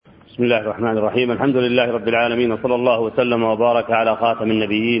بسم الله الرحمن الرحيم. الحمد لله رب العالمين، وصلى الله وسلم وبارك على خاتم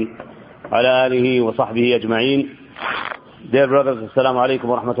النبيين على آله وصحبه أجمعين. Dear brothers, assalamu alaikum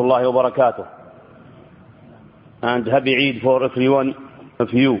wa rahmatullahi wa barakatuh. And happy Eid for everyone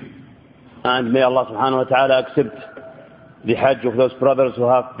of you. And may Allah subhanahu wa ta'ala accept the Hajj of those brothers who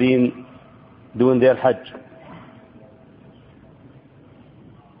have been doing their Hajj.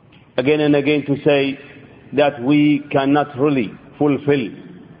 Again and again to say that we cannot really fulfill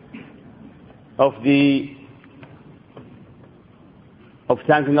of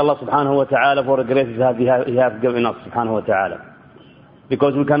thanking Allah subhanahu wa ta'ala for the graces that He has given us subhanahu wa ta'ala,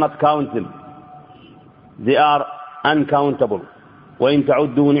 because we cannot count them. They are uncountable. وَإِن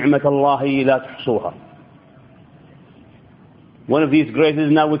تَعُدُّوا نِعْمَةَ اللَّهِ لَا تُحْصُوهَا. One of these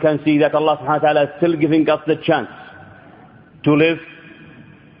graces now we can see that Allah subhanahu wa ta'ala is still giving us the chance to live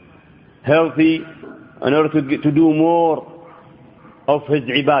healthy in order to do more of His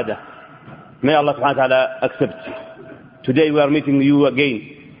ibadah. May Allah subhanahu wa ta'ala accept. Today we are meeting you again.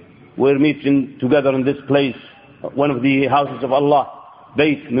 We're meeting together in this place, one of the houses of Allah,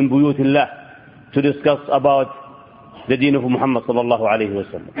 Bayt min Buyutillah, to discuss about the deen of Muhammad sallallahu alayhi wa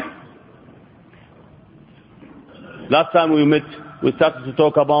sallam. Last time we met, we started to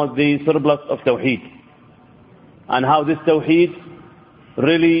talk about the surplus of Tawheed and how this Tawheed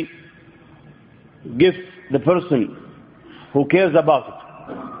really gives the person who cares about it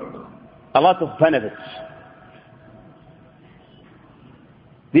a lot of benefits.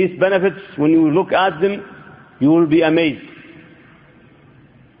 These benefits, when you look at them, you will be amazed.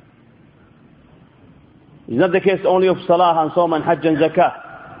 It's not the case only of Salah and Sawm and Hajj and Zakah.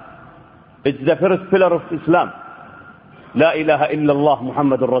 It's the first pillar of Islam. La ilaha illallah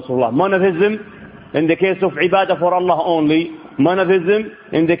Muhammadur Rasulullah. Monotheism in the case of ibadah for Allah only. Monotheism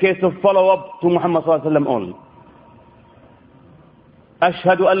in the case of follow-up to Muhammad sallallahu alaihi wasallam only.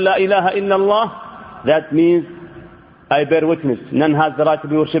 Ashhadu an la ilaha illallah. That means I bear witness. None has the right to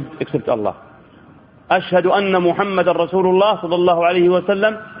be worshipped except Allah. Ashhadu anna Muhammadan Rasulullah sallallahu alayhi wa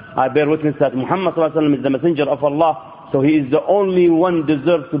sallam. I bear witness that Muhammad sallallahu alayhi wa sallam is the messenger of Allah. So he is the only one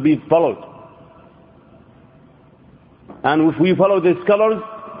deserved to be followed. And if we follow the scholars,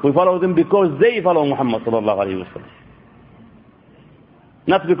 we follow them because they follow Muhammad sallallahu alayhi wa sallam.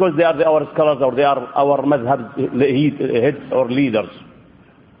 Not because they are our scholars or they are our madhab heads or leaders.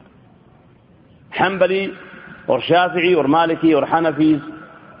 Hanbali or Shafi'i or Maliki or Hanafis,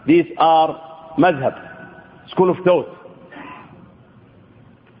 these are madhab, school of thought.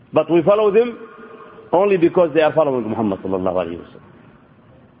 But we follow them only because they are following Muhammad sallallahu alayhi wa sallam.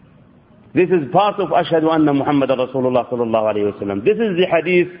 This is part of Ashhadu anna Muhammadan Rasulullah sallallahu alayhi wa sallam. This is the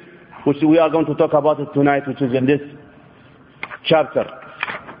hadith which we are going to talk about it tonight, which is in this chapter.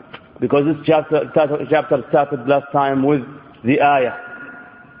 Because this chapter started last time with the ayah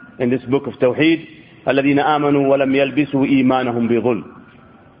in this book of Tawheed, الذين آمنوا ولم يلبسوا إيمانهم بظلم.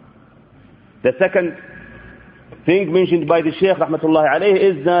 The second thing mentioned by the Shaykh rahmatullahi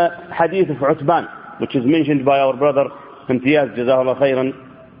alayhi is the hadith of Utban, which is mentioned by our brother Imtiyaz Jazahullah Khairan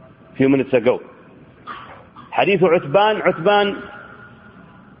a few minutes ago. Hadith Utban,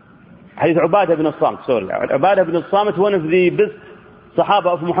 hadith Ubadah ibn al-Samit, sorry. Ubadah ibn al-Samit, one of the best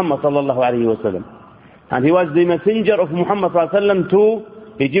Sahaba of Muhammad sallallahu alayhi wa sallam. And he was the messenger of Muhammad sallallahu alayhi wa sallam to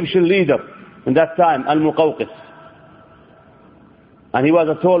Egyptian leader in that time, Al-Muqawqis. And he was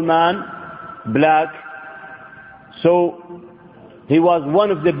a tall man, black. So he was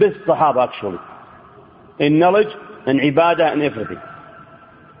one of the best Sahaba actually, in knowledge, in ibadah, and everything.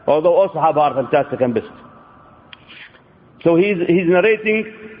 Although all Sahaba are fantastic and best. So he's narrating,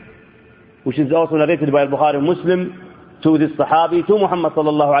 which is also narrated by Al-Bukhari and Muslim, to this Sahabi, to Muhammad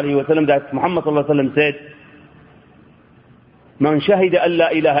sallallahu alayhi wa sallam, that Muhammad sallallahu alayhi wa sallam said, من شهد أن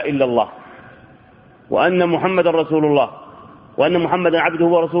لا إله إلا الله وأن محمد رسول الله وأن محمدا عبده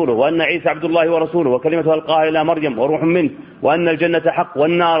ورسوله وأن عيسى عبد الله ورسوله وكلمته ألقاها إلى مريم وروح منه وأن الجنة حق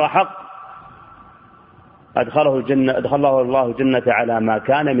والنار حق أدخله الله الجنة على ما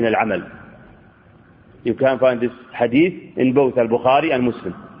كان من العمل. You can find this hadith in both Al-Bukhari and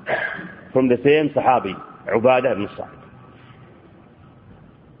Muslim from the same Sahabi, Ubadah ibn Samit.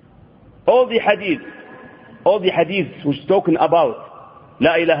 All the hadiths which talking about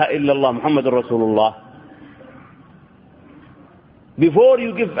La ilaha illallah Muhammadur Rasulullah, before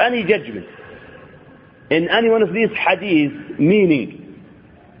you give any judgment in any one of these hadiths meaning,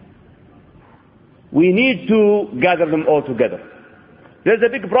 we need to gather them all together. There's a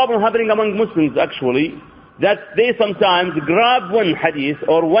big problem happening among Muslims actually, that they sometimes grab one hadith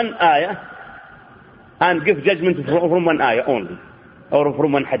or one ayah and give judgment from one ayah only, or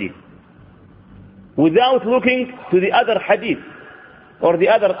from one hadith, without looking to the other hadith or the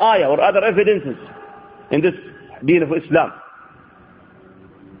other ayah or other evidences in this deen of Islam.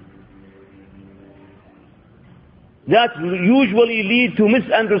 That usually lead to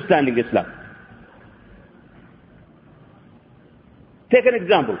misunderstanding Islam. Take an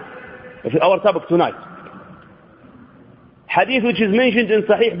example of our topic tonight. Hadith which is mentioned in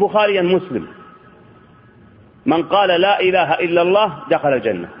Sahih Bukhari and Muslim. Man qala la ilaha illallah dakhala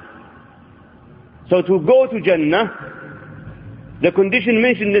Jannah. So to go to Jannah, the condition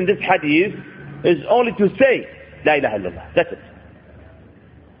mentioned in this hadith is only to say la ilaha illallah. That's it.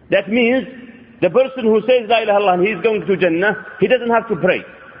 That means the person who says la ilaha illallah and he is going to Jannah, he doesn't have to pray.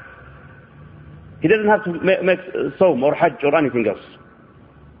 He doesn't have to make sawm or hajj or anything else.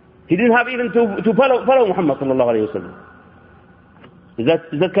 He didn't have even to follow Muhammad sallallahu alayhi wa sallam. Is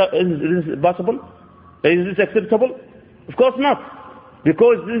this possible? Is this acceptable? Of course not.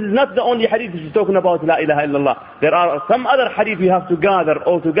 Because this is not the only hadith which is talking about la ilaha illallah. There are some other hadith you have to gather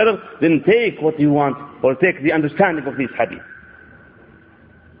all together, then take what you want, or take the understanding of these hadith.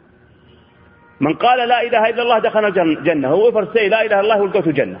 Man qala la ilaha illallah dakhala Jannah. Whoever say la ilaha illallah will go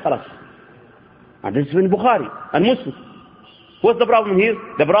to Jannah. Khalas. And this is in Bukhari and Muslim. What's the problem here?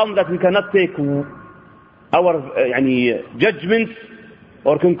 The problem that we cannot take our judgments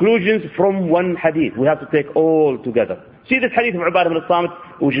or conclusions from one hadith. We have to take all together. See this hadith of Ubadah ibn al-Samit,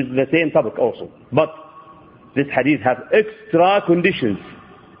 which is the same topic also. But this hadith has extra conditions.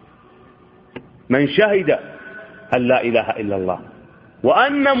 من شهد أن لا إله إلا الله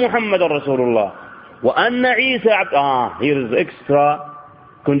وأن محمد رسول الله وأن عيسى عبد here is extra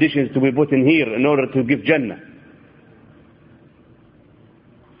conditions to be put in here in order to give Jannah.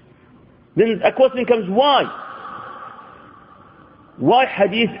 Then a question comes, why? Why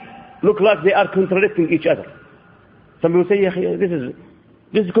hadith look like they are contradicting each other? Some people say,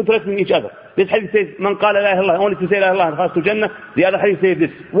 this is contradicting each other. This hadith says, man qala la ilaha illallah, only to say la ilaha illallah and khas to Jannah. The other hadith says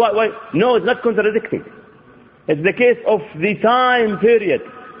this. Why? No, it's not contradicting. It's the case of the time period.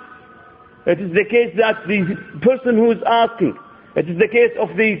 It is the case that the person who is asking, it is the case of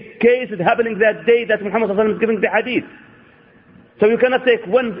the case happening that day that Muhammad sallallahu alaihi wasallam is giving the hadith. So you cannot take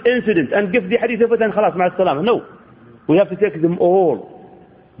one incident and give the hadith of it and khalas ma'a salam. No. We have to take them all.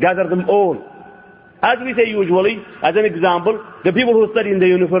 Gather them all. As we say usually, as an example, the people who study in the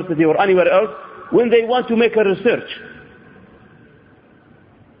university or anywhere else, when they want to make a research,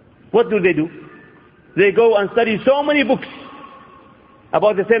 what do? They go and study so many books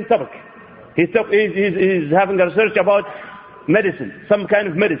about the same topic. He's having a research about medicine, some kind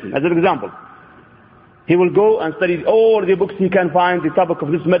of medicine, as an example. He will go and study all the books he can find, the topic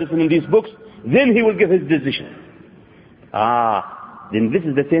of this medicine in these books. Then he will give his decision. Then this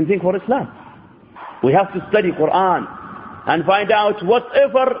is the same thing for Islam. We have to study Quran and find out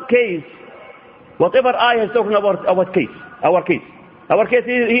whatever ayah is talking about our case. Our case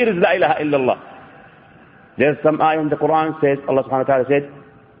here is la ilaha illallah. There's some ayah in the Quran says, Allah subhanahu wa ta'ala said,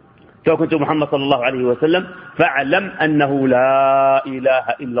 talking to Muhammad sallallahu alayhi wa sallam, فَعْلَمْ أَنَّهُ لَا إِلَهَ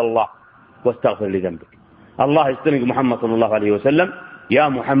إِلَّا اللَّهِ وَاسْتَغْفِرْ لِذَنْبِكَ. Allah is telling Muhammad sallallahu alayhi wa sallam, Ya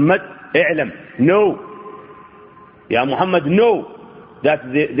Muhammad, i'lam, know. Ya Muhammad, know that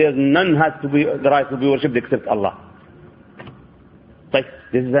there's none has to be the right to be worshipped except Allah. This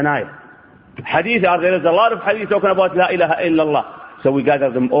is an ayah. Hadith, there is a lot of hadith talking about la ilaha illallah. So we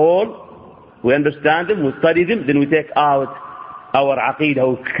gather them all, we understand them, we study them, then we take out our aqeedah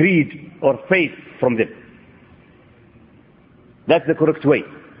or creed or faith from them. That's the correct way.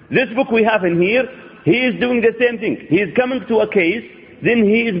 This book we have in here, he is doing the same thing. He is coming to a case, then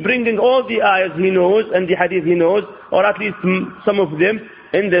he is bringing all the ayahs he knows and the hadith he knows, or at least some of them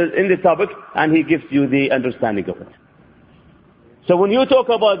in the topic, and he gives you the understanding of it. So when you talk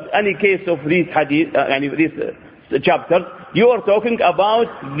about any case of these hadith, these chapters, you are talking about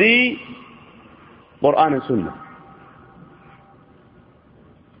the Quran and Sunnah.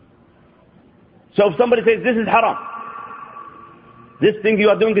 So if somebody says this is haram, this thing you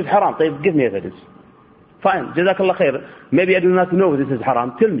are doing is haram, give me evidence. Fine, Jazakallah khair. Maybe I do not know this is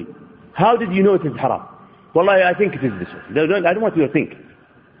haram. Tell me, how did you know it is haram? Wallahi, I think it is this way. I don't want you to think.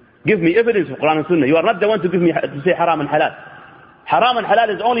 Give me evidence of Quran and Sunnah. You are not the one to give me to say haram and halal. Haram and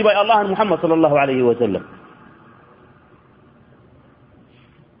halal is only by Allah and Muhammad sallallahu alayhi wa sallam.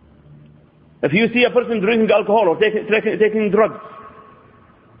 If you see a person drinking alcohol or taking drugs,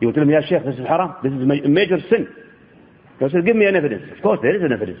 you will tell me, Ya Shaykh, this is haram. This is a major sin. You say, give me an evidence. Of course, there is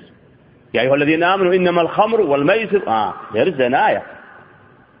an evidence. Ya ayyuha alladhina amanu innama al-khamru wal-maysir. There is an ayah.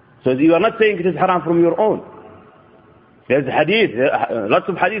 So you are not saying it is haram from your own. There's hadith, lots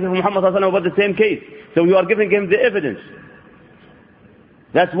of hadith of Muhammad sallallahu about the same case. So you are giving him the evidence.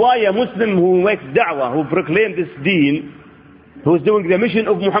 That's why a Muslim who makes da'wah, who proclaims this deen, who is doing the mission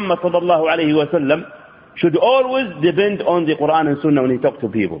of Muhammad sallallahu alayhi wa sallam should always depend on the Quran and Sunnah when he talks to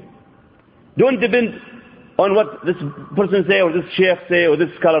people. Don't depend on what this person say or this sheikh say or this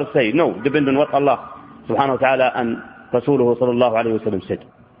scholar say. No, depend on what Allah subhanahu wa ta'ala and Rasuluhu sallallahu alayhi wa sallam said.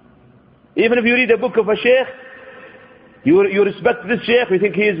 Even if you read a book of a sheikh, you respect this sheikh, you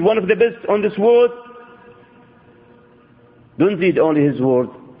think he is one of the best on this world, don't read only his word,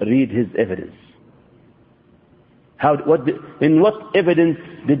 read his evidence. In what evidence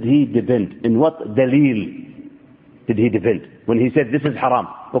did he depend? In what dalil did he depend? When he said this is haram.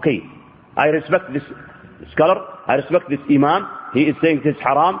 Okay, I respect this scholar, I respect this imam, he is saying this is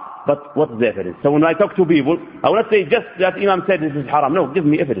haram, but what's the evidence? So when I talk to people, I will not say just that imam said this is haram. No, give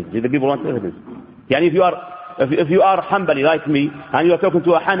me evidence. The people want evidence. Yani if you are Hanbali like me, and you are talking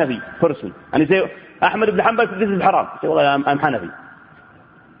to a Hanafi person, and you say, Ahmad ibn Hanbal said this is haram. You say, well, I'm Hanafi.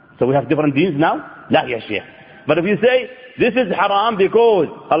 So we have different deans now? La ya Shaykh. But if you say, this is haram because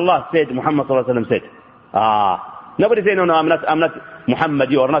Allah said, Muhammad sallallahu alayhi wa sallam said, nobody say, no, I'm not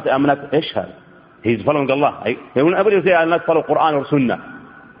Muhammadi or not, I'm not Ishhad. He's following Allah. Nobody will say, I'll not follow Quran or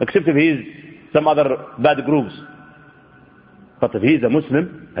Sunnah, except if he is some other bad groups. But if he is a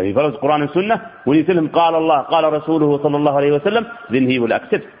Muslim, if he follows Quran and Sunnah, when you tell him, قال Allah, قال رسوله صلى الله عليه وسلم, then he will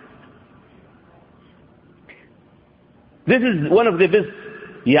accept. This is one of the best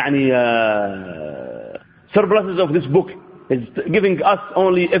surpluses of this book, is giving us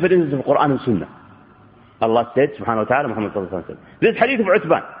only evidences of Quran and Sunnah. Allah said, subhanahu wa ta'ala, Muhammad sallallahu alayhi wa sallam. This hadith of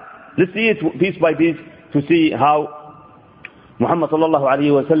Uthman, let's see it piece by piece to see how Muhammad sallallahu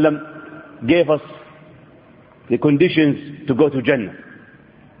alayhi wa sallam gave us the conditions to go to Jannah.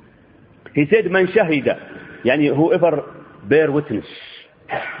 He said, Man shahida, yani whoever bear witness.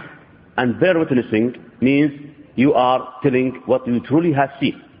 And bear witnessing means you are telling what you truly have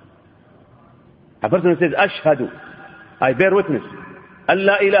seen. A person says, Ashhadu, I bear witness,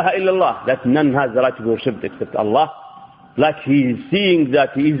 Allah ilaha illallah, that none has the right to be worshipped except Allah. Like he is seeing that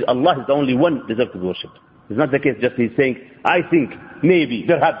Allah is the only one deserves to be worshipped. It's not the case just he's saying, I think, maybe,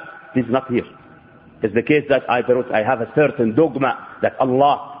 perhaps. This is not here. It's the case that I have a certain dogma that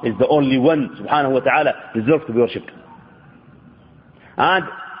Allah is the only one, subhanahu wa ta'ala, deserves to be worshipped. And,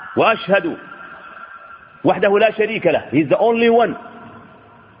 وأشهد وحده لا شريك له, he's the only one.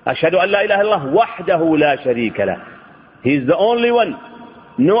 أشهد أن لا إله إلا الله وحده لا شريك له. He is the only one.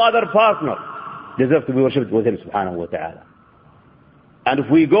 No other partner deserves to be worshipped with him, subhanahu wa ta'ala. And if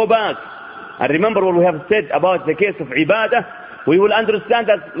we go back and remember what we have said about the case of ibadah, we will understand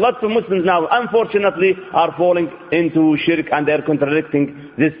that lots of Muslims now, unfortunately, are falling into shirk, and they are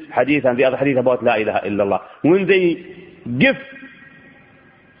contradicting this hadith and the other hadith about la ilaha illallah. When they give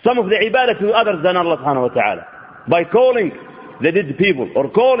some of the ibadah to others than Allah subhanahu wa ta'ala, by calling the dead people, or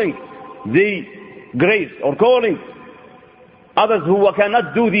calling the graves, or calling others who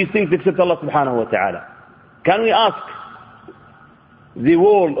cannot do these things except Allah subhanahu wa ta'ala. Can we ask the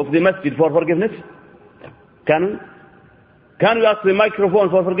wall of the masjid for forgiveness? Can we? Can we ask the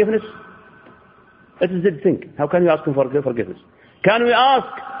microphone for forgiveness? That is the thing. How can you ask him for forgiveness? Can we ask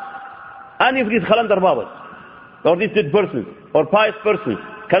any of these Khalandar Babas, or these dead persons, or pious persons,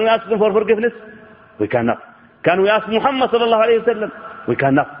 can we ask them for forgiveness? We cannot. Can we ask Muhammad sallallahu alayhi wa sallam? We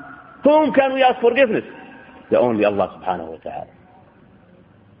cannot. Whom can we ask forgiveness? The only Allah subhanahu wa ta'ala.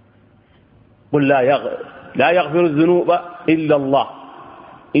 قل لا يغفر الذنوب إلا الله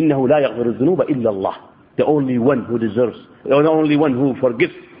إنه لا يغفر الذنوب إلا الله. The only one who deserves, the only one who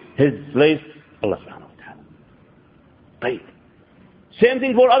forgives his slaves, Allah subhanahu wa ta'ala. Right. Same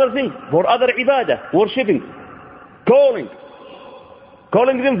thing for other things, for other ibadah, worshipping, calling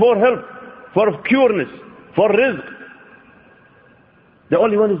them for help, for cureness, for rizq. The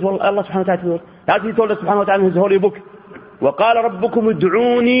only one is Allah subhanahu wa ta'ala. As he told us subhanahu wa ta'ala in his holy book, وَقَالَ رَبُّكُمُ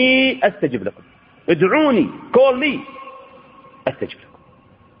ادْعُونِي أَسْتَجِبْ لَكُمْ. ادْعُونِي, call me, أَسْتَجِبْ لَكُمْ.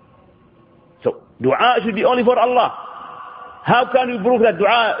 So, dua should be only for Allah. How can you prove that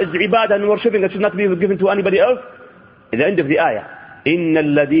dua is ibadah and worshipping that should not be given to anybody else? At the end of the ayah, إِنَّ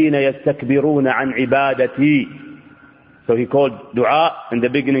الَّذِينَ يَسْتَكْبِرُونَ عَنْ عِبَادَتِي. So he called dua in the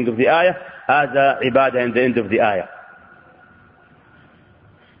beginning of the ayah as ibadah in the end of the ayah.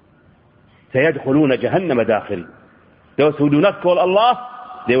 سَيَدْخُلُونَ جَهَنَّمَ دَاخِرِينَ. Those who do not call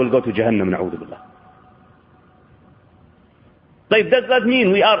Allah, they will go to Jahannam, na'udhu billah. So does that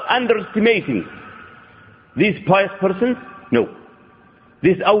mean we are underestimating these pious persons? No.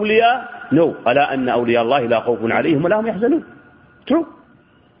 These awliya? No. أَلَا أَنَّ أَوْلِيَا اللَّهِ لَا خَوْفٌ عَلَيْهِمْ وَلَا هُمْ يَحْزَنُونَ. True.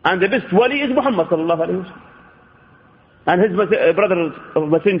 And the best wali is Muhammad sallallahu alayhi wa sallam. And his brother of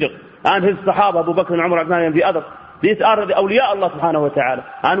messenger, and his sahaba, Abu Bakr and Umar and the others. These are the awliya Allah subhanahu wa ta'ala.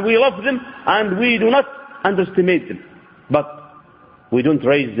 And we love them, and we do not underestimate them. But we don't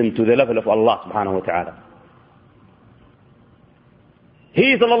raise them to the level of Allah subhanahu wa ta'ala.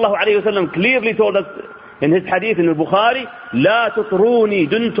 He sallallahu alayhi wa sallam clearly told us in his hadith in al-Bukhari, لا تطروني,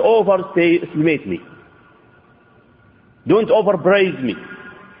 don't overestimate me. Don't overpraise me.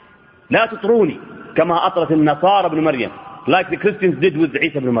 لا تطروني كما أطرت النصارى ابن مريم, like the Christians did with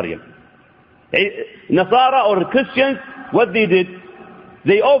Isa ibn Maryam. Nasara or Christians, what they did,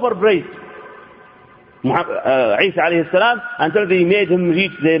 they overpraised Isa alayhi salam until they made him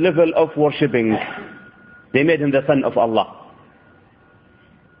reach the level of worshipping. They made him the son of Allah.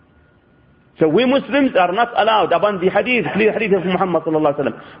 So we Muslims are not allowed, upon the hadith, clear hadith of Muhammad sallallahu alaihi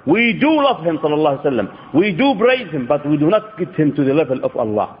wasallam. We do love him sallallahu alaihi wasallam. We do praise him, but we do not get him to the level of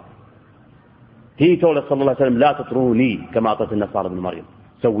Allah. He told us sallallahu alaihi wasallam, لا تطروني كما أطرت النصارى ابن مريم.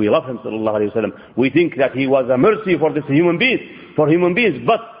 So we love him sallallahu alaihi wasallam. We think that he was a mercy for this human beings,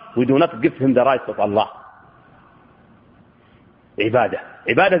 but we do not give him the rights of Allah. Ibadah.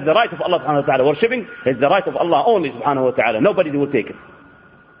 Ibadah is the right of Allah subhanahu wa ta'ala. Worshipping is the right of Allah only subhanahu wa ta'ala. Nobody will take it.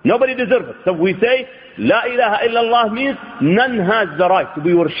 Nobody deserves it. So we say, La ilaha illallah means none has the right to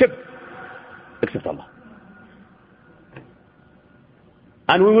be worshipped except Allah.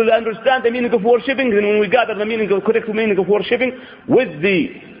 And we will understand the meaning of worshipping, and when we gather the meaning of correct meaning of worshipping with the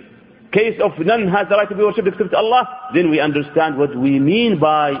case of none has the right to be worshipped except Allah, then we understand what we mean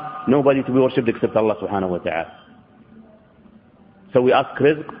by nobody to be worshipped except Allah subhanahu wa ta'ala. So we ask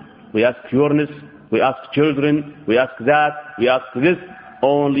rizq, we ask pureness, we ask children, we ask that, we ask this,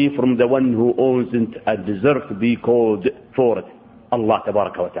 only from the one who owns it and deserves to be called for it, Allah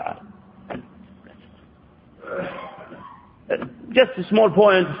tabaraka wa ta'ala. Just a small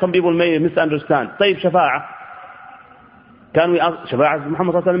point, some people may misunderstand. طيب شفاعة, can we ask شفاعة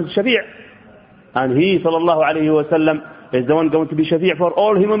Muhammad sallallahu alayhi wa sallam is shafi', and he sallallahu alayhi wa sallam is the one going to be shafi' for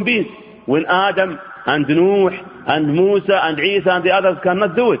all human beings. When Adam and Nuh and Musa and Isa and the others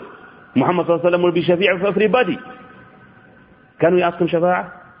cannot do it, Muhammad sallallahu alayhi wa sallam will be shafi' for everybody. Can we ask him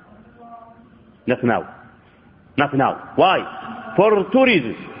shafa'ah? Not now. Not now. Why? For two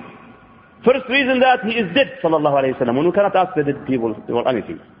reasons. First reason, that he is dead, sallallahu alayhi wa sallam, and we cannot ask the dead people or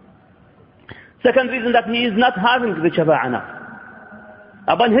anything. Second reason, that he is not having the shafa'ah now.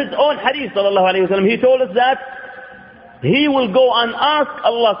 Upon his own hadith, sallallahu alayhi wa sallam, he told us that he will go and ask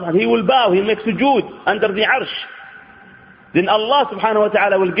Allah, he will bow, he will make sujood under the arsh. Then Allah subhanahu wa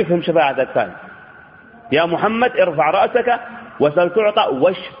ta'ala will give him shafa'ah at that time. Ya Muhammad, irfa' ra'asaka, وَسَلْ تُعْطَى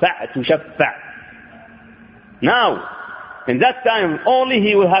وَاشْفَعْ تُشَفَّعْ. Now, in that time, only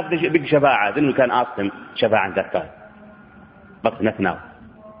he will have the big shafa'ah. Then we can ask him shafa'ah at that time. But not now.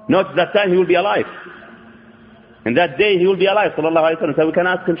 Not that time he will be alive. In that day he will be alive, sallallahu alayhi wa sallam. So we can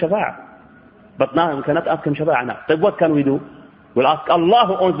ask him shafa'ah. But now we cannot ask him shafa'ah now. So what can we do? We'll ask Allah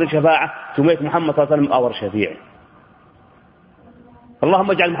who owns the shafa'ah to make Muhammad sallallahu alayhi wa sallam our shafi'.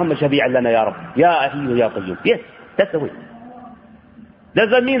 Allahumma ij'al Muhammad shafi'an lana ya Rabb. Ya Ahiyyu ya Qayyum. Yes, that's the way. Does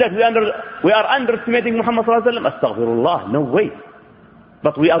that mean that we are underestimating Muhammad sallallahu alayhi wa sallam? Astaghfirullah, no way.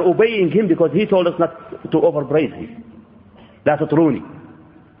 But we are obeying him because he told us not to overpraise him. لا تطروني.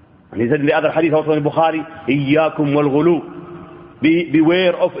 And he said in the other hadith also in Bukhari, إِيَّاكُمْ وَالْغُلُو.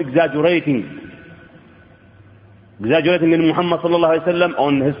 Beware of exaggerating. Exaggerating in Muhammad sallallahu alayhi wa sallam,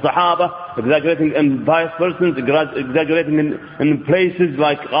 on his Sahaba, exaggerating in pious persons, exaggerating in places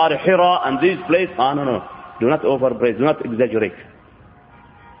like Ghar Hira and these places. No. Do not overpraise, do not exaggerate.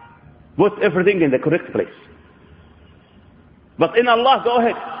 Put everything in the correct place. But in Allah, go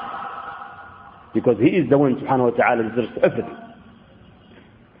ahead. Because he is the one subhanahu wa ta'ala deserves everything.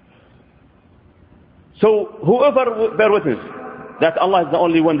 So whoever bear witness that Allah is the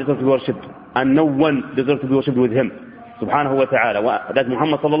only one deserves to be worshipped, and no one deserves to be worshipped with him, subhanahu wa ta'ala, that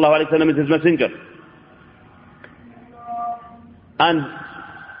Muhammad sallallahu alayhi wa sallam is his messenger, and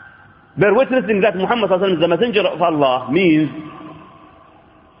bear witnessing that Muhammad sallallahu alayhi wa sallam is the messenger of Allah, means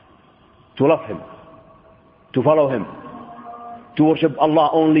to love him, to follow him, to worship Allah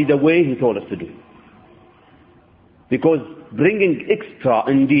only the way he told us to do. Because bringing extra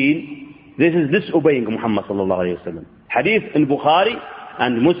in deen, this is disobeying Muhammad sallallahu alayhi wa sallam. Hadith in Bukhari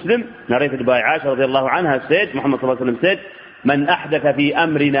and Muslim, narrated by Aisha radiallahu anha, said, Muhammad sallallahu alayhi wa sallam said, من أحدث في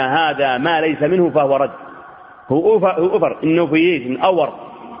أمرنا هذا ما ليس منه فهو رد. Whoever innovates in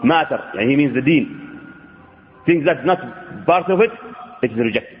our matter, and he means the deen, things that's not part of it, it's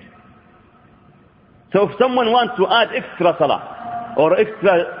rejected. So if someone wants to add extra salah, or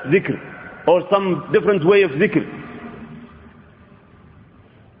extra dhikr, or some different way of dhikr,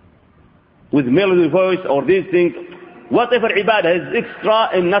 with melody voice or these things, whatever ibadah is extra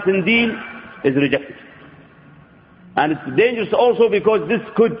and not in deen, is rejected. And it's dangerous also because this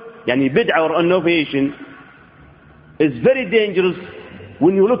could, bid'ah or innovation, is very dangerous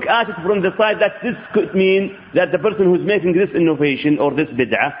when you look at it from the side, that this could mean that the person who's making this innovation or this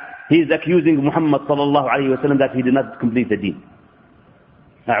bid'ah, he is accusing Muhammad sallallahu alayhi wa sallam that he did not complete the deen.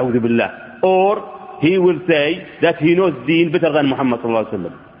 A'udhu billah. Or he will say that he knows deen better than Muhammad sallallahu alayhi wa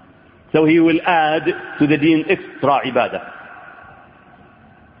sallam. So he will add to the deen extra ibadah.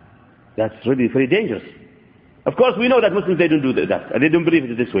 That's really very dangerous. Of course, we know that Muslims, they don't do that. They don't believe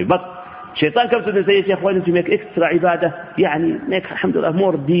it this way. But Shaitan comes to them and says, Shaykh, why don't you make extra ibadah? Yani, make, alhamdulillah,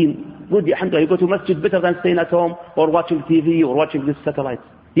 more deen. Good, alhamdulillah, you go to masjid better than staying at home or watching TV or watching this satellites.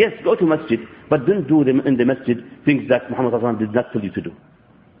 Yes, go to masjid, but don't do them in the masjid things that Muhammad sallallahu alaihi wasallam did not tell you to do.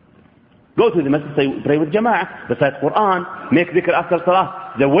 Go to the masjid, say, pray with jama'ah, recite Quran, make dhikr after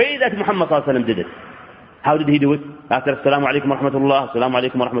salah, the way that Muhammad sallallahu alaihi wasallam did it. How did he do it? After assalamu alaikum wa rahmatullah, assalamu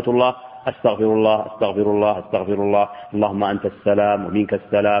alaikum wa rahmatullah, astaghfirullah, astaghfirullah, astaghfirullah, Allahumma anta as-salam, wa minka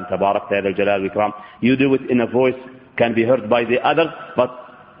as-salam, tabarakta ya dhal jalal wa ikram. You do it in a voice, can be heard by the others, but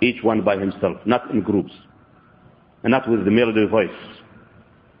each one by himself, not in groups, and not with the melody voice.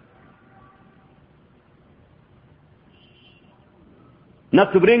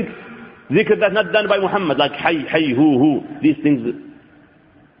 Not to bring dhikr that's not done by Muhammad, like hay, hay, hu, these things.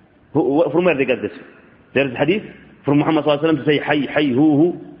 From where they get this? There is hadith from Muhammad sallallahu alaihi wasallam to say hay, hay,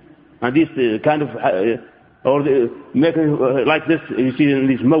 hu, and this kind of, or make like this, you see in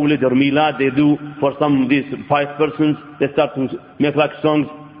this mawlid or milad, they do for some, these 5 persons, they start to make like songs,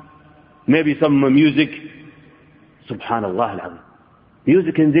 maybe some music. Subhanallah al-azim.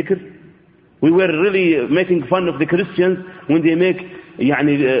 Music and dhikr. We were really making fun of the Christians when they make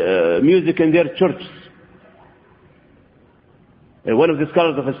music in their churches. One of the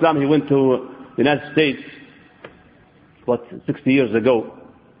scholars of Islam, he went to the United States, 60 years ago,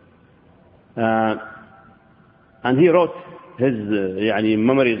 and he wrote his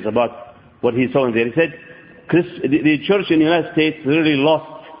memories about what he saw in there. He said, the church in the United States really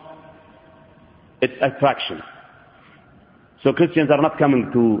lost its attraction. So Christians are not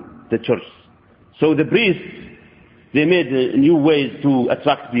coming to the church. So the priests, they made new ways to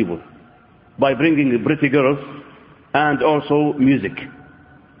attract people by bringing pretty girls and also music.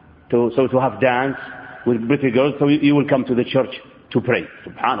 So to have dance with pretty girls, so you will come to the church to pray.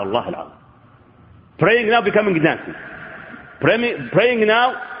 Subhanallah al-azim. Praying now becoming dancing. Praying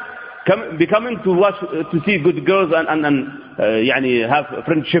now becoming to watch, to see good girls and have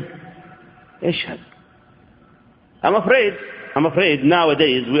friendship. Ishhad. I'm afraid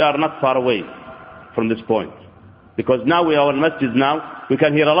nowadays we are not far away from this point. Because now we are in masjids now, we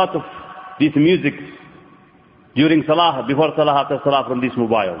can hear a lot of this music during salah, before salah, after salah from these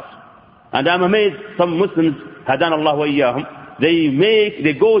mobiles. And I'm amazed, some Muslims, hadan Allah wa iyahum,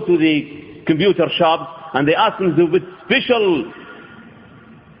 they go to the computer shops and they ask them to put special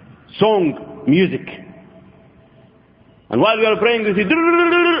song music. And while we are praying, they say,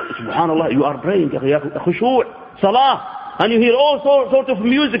 subhanallah, you are praying, khushu', salah, and you hear all sorts of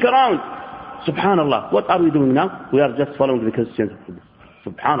music around. Subhanallah, what are we doing now? We are just following the Christians.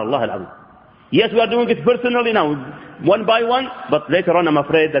 Subhanallah al-azim. Yes, we are doing it personally now, one by one, but later on I'm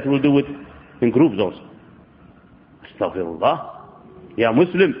afraid that we'll do it in groups also. Astaghfirullah. Ya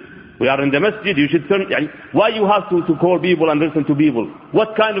Muslim, we are in the masjid, you should turn, why you have to call people and listen to people?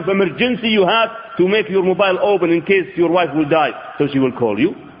 What kind of emergency you have to make your mobile open in case your wife will die, so she will call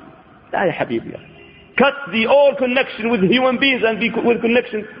you? La ya habibi. Cut the all connection with human beings and with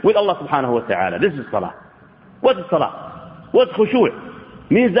connection with Allah subhanahu wa ta'ala. This is salah. What is salah? What's khushu'?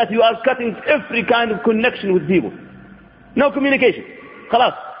 Means that you are cutting every kind of connection with people. No communication.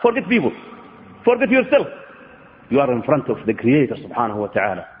 Khalas, forget people. Forget yourself. You are in front of the Creator subhanahu wa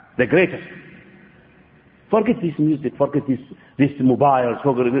ta'ala, the greatest. Forget this music, forget this mobiles,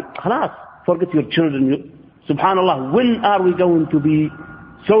 forget your children. Subhanallah, when are we going to be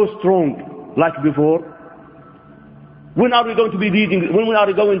so strong like before? When are we going to be leading, when are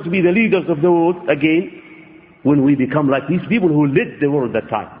we going to be the leaders of the world again? When we become like these people who led the world at that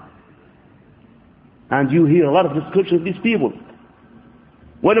time. And you hear a lot of description of these people.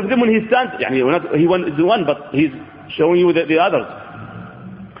 One of them when he stands, he is the one, but he's showing you the others.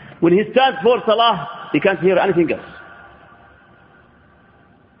 When he stands for salah, he can't hear anything else.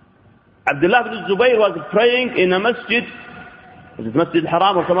 Abdullah ibn Zubayr was praying in a masjid, was it Masjid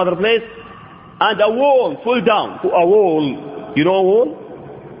Haram or some other place, and a wall fell down. A wall, you know a wall?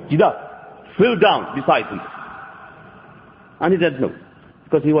 Jidar, fell down beside him. And he doesn't know,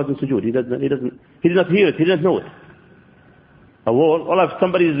 because he was in sujood. He did not hear it, he didn't know it. A wall, or if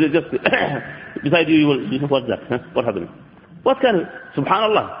somebody is just beside you, you know, what's that? Huh? What happened? What kind of,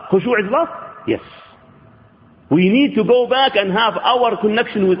 subhanallah, khushu' is lost? Yes. We need to go back and have our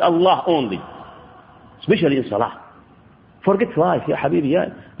connection with Allah only, especially in salah. Forget life, ya habibi. Yeah.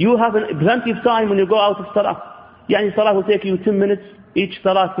 You have plenty of time when you go out of salah. Yani salah will take you 10 minutes, each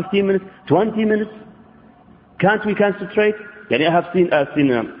salah 15 minutes, 20 minutes. Can't we concentrate? Yani I have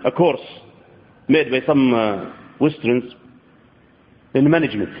seen a course made by some Westerns in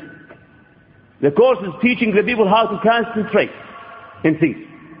management. The course is teaching the people how to concentrate in things.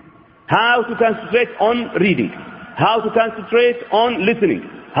 How to concentrate on reading. How to concentrate on listening.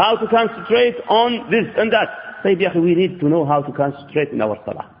 How to concentrate on this and that. We need to know how to concentrate in our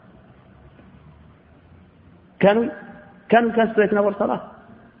salah. Can we concentrate in our salah?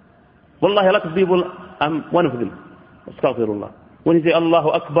 Wallahi, a lot of people, I'm one of them. Astaghfirullah. When he say Allahu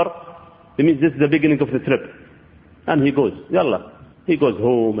Akbar, it means this is the beginning of the trip. And he goes, Yallah. He goes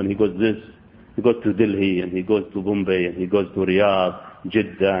home and he goes this. He goes to Delhi and he goes to Bombay and he goes to Riyadh,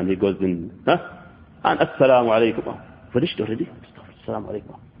 Jeddah, and he goes in, and Assalamu alaikum. Finished already? Assalamu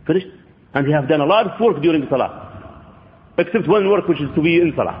alaikum. Finished? And he have done a lot of work during Salah. Except one work, which is to be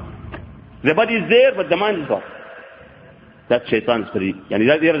in Salah. The body is there, but the mind is off. That's shaitan's free. And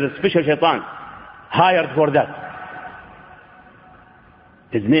there is a special shaitan hired for that.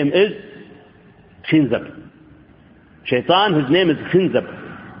 His name is Khinzab. Shaitan, his name is Khinzab.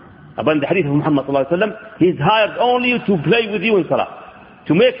 Upon the hadith of Muhammad sallallahu alaihi wasallam, he is hired only to play with you in Salah,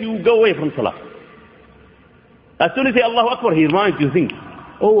 to make you go away from Salah. As soon as you say Allahu Akbar, he reminds you things.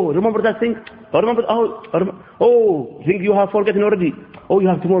 Oh, remember that thing? Think you have forgotten already. Oh, you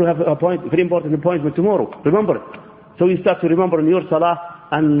have tomorrow, have a very important appointment tomorrow. Remember it. So you start to remember in your Salah,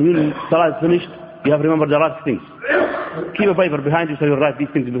 and when Salah is finished, you have remembered the last things. Keep a paper behind you so you write these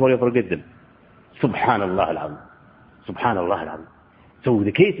things before you forget them. Subhanallah al-Azim. Subhanallah al-Azim. So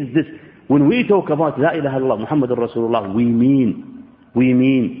the case is this. When we talk about La ilaha illallah Muhammadur Rasulullah, we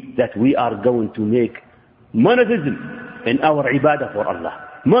mean that we are going to make monotheism in our ibadah for Allah.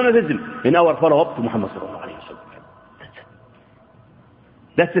 Monotheism in our follow-up to Muhammad sallallahu alayhi wa sallam.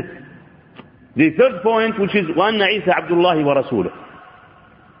 That's it. The third point, which is وَأَنَّ عِيسَى عَبْدُ اللَّهِ وَرَسُولُهُ.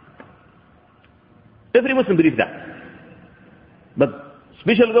 Every Muslim believes that. But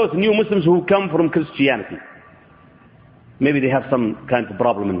especially those new Muslims who come from Christianity. Maybe they have some kind of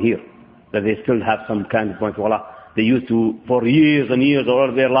problem in here. That they still have some kind of point of Allah. They used to, for years and years all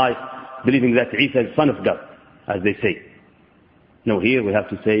of their life, believing that Isa is son of God, as they say. No, here we have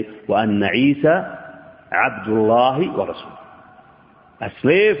to say, وَأَنَّ عِيسَى عَبْدُ اللَّهِ وَرَسُولُهُ. A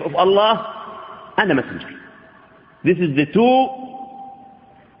slave of Allah and a messenger. This is the two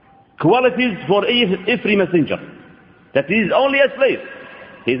qualities for every messenger. That he is only a slave.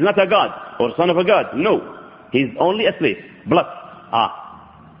 He is not a God or son of a God. No. He is only a slave. Blood.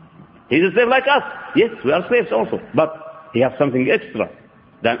 He is a slave like us. Yes, we are slaves also. But he has something extra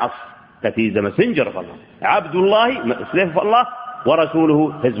than us. That he is a messenger of Allah. Abdullah, slave of Allah, wa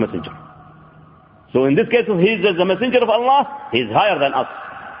rasuluhu, his messenger. So in this case, he is a messenger of Allah, he is higher than us.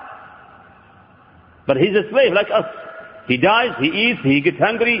 But he is a slave like us. He dies, he eats, he gets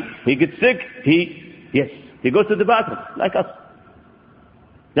hungry, he gets sick, he goes to the bathroom like us.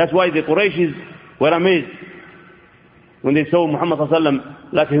 That's why the Qurayshis were amazed when they saw Muhammad sallallahu alaihi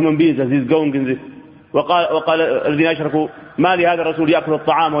wasallam like human beings as he's going in this. وقال الذين أشركوا ما لهذا الرسول يأكل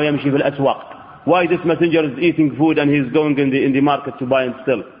الطعام ويمشي في الأسواق. Why this messenger is eating food and he's going in the market to buy and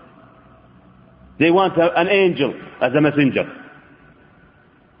sell? They want an angel as a messenger.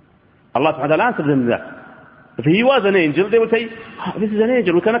 Allah subhanahu wa ta'ala answered them that. If he was an angel, they would say, this is an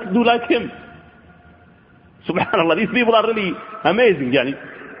angel, we cannot do like him. Subhanallah, these people are really amazing. Yani.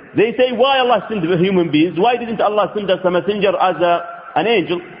 They say, why Allah sent human beings? Why didn't Allah send us a messenger as an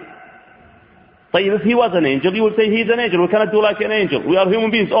angel? If he was an angel, you would say he's an angel. We cannot do like an angel. We are human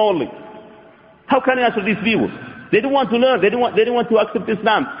beings only. How can you answer these people? They don't want to learn. They don't want to accept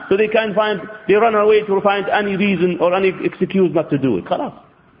Islam. So they run away to find any reason or any excuse not to do it. Khalas.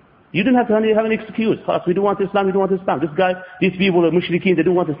 You don't have to have any excuse. Khalas. We don't want Islam. We don't want Islam. These people are mushrikeen. They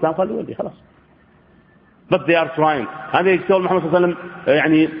don't want Islam. Khalas. But they are trying. And they told Muhammad sallallahu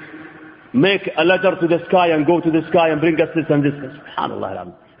alaihi wasallam, make a ladder to the sky and go to the sky and bring us this and this.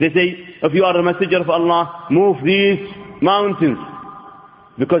 Subhanallah. They say, if you are a messenger of Allah, move these mountains.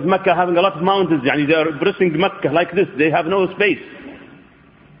 Because Mecca having a lot of mountains, they are pressing Mecca like this. They have no space.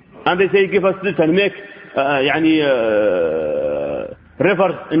 And they say, give us this and make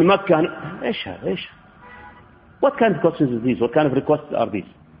rivers in Mecca. What kind of questions is these? What kind of requests are these?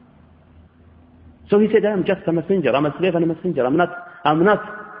 So he said, I am just a messenger. I'm a slave and a messenger. I'm not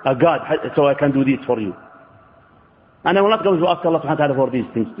a God, so I can do this for you. And I will not go to ask Allah subhanahu wa ta'ala for these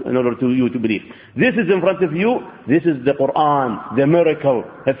things in order to you to believe. This is in front of you. This is the Quran, the miracle.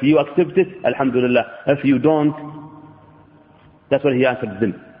 If you accept it, alhamdulillah. If you don't, that's what he answered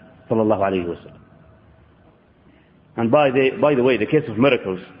them. Sallallahu alayhi wa sallam. And by the way, the case of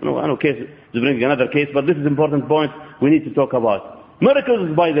miracles, I know case is bringing another case, but this is an important point we need to talk about.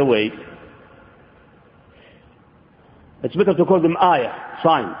 Miracles, by the way, it's better to call them ayah,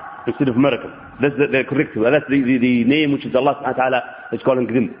 sign, instead of miracle. That's the correct one. That's the name which is Allah subhanahu wa ta'ala is calling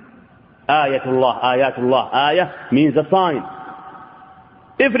them. Ayatullah, ayatullah. Ayah means a sign.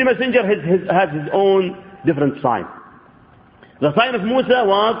 Every messenger has his own different sign. The sign of Musa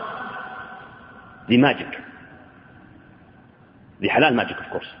was the magic. The halal magic,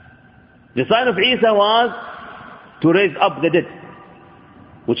 of course. The sign of Isa was to raise up the dead,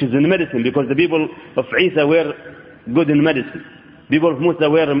 which is in medicine, because the people of Isa were good in medicine. People of Musa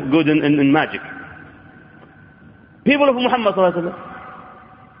were good in magic. People of Muhammad sallallahu alaihi wasallam,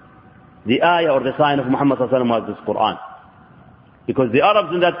 the ayah or the sign of Muhammad sallallahu alaihi wasallam was this Quran. Because the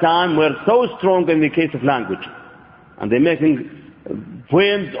Arabs in that time were so strong in the case of language. And they're making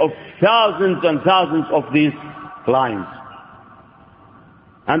poems of thousands and thousands of these lines.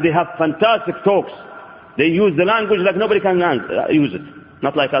 And they have fantastic talks. They use the language like nobody can use it.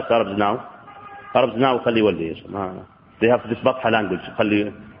 Not like us Arabs now. Arabs now, they have this Batha language,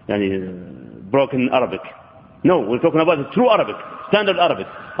 broken Arabic. No, we're talking about the true Arabic, standard Arabic.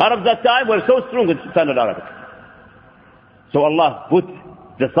 Arabs that time were so strong with standard Arabic. So Allah put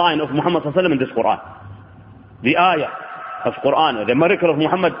the sign of Muhammad sallallahu alaihi wasallam in this Quran. The ayah of Quran, the miracle of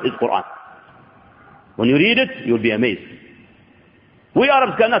Muhammad is Quran. When you read it, you'll be amazed. We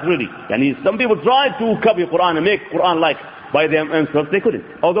Arabs cannot really. Some people tried to copy Quran and make Quran like by themselves. They couldn't.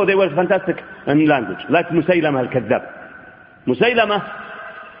 Although they were fantastic in language. Like Musaylama al-Kadhab. Musaylama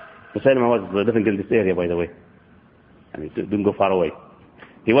was living in this area, by the way. Didn't go far away.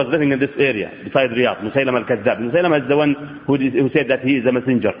 He was living in this area, beside Riyadh. Musaylama al-Kadhab. Musaylama is the one who said that he is a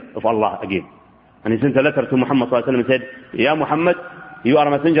messenger of Allah again. And he sent a letter to Muhammad sallallahu alaihi wasallam and said, Ya Muhammad, you are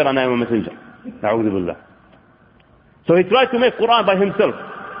a messenger and I am a messenger. A'udhu billah. So he tried to make Quran by himself.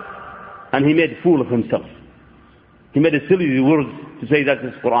 And he made a fool of himself. He made a silly words to say that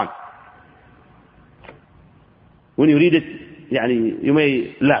this is Quran. When you read it, you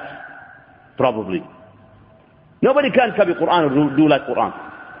may laugh. Probably. Nobody can copy Quran or do like Quran.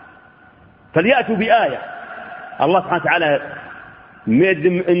 فَلْيَأْتُوا بِآيَةٍ. Allah subhanahu wa ta'ala made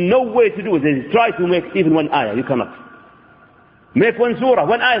them in no way to do it. They try to make even one ayah. You cannot. Make one surah,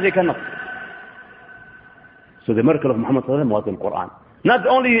 one ayah, they cannot. So the miracle of Muhammad sallallahu alaihi wasallam was in Quran. Not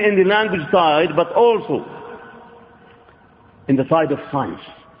only in the language side, but also in the side of science.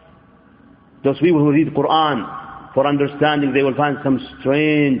 Those people who read Quran for understanding, they will find some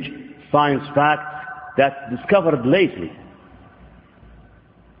strange science facts that's discovered lately.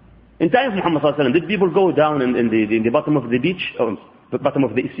 In times of Muhammad sallallahu alaihi wasallam, did people go down in the bottom of the beach, or the bottom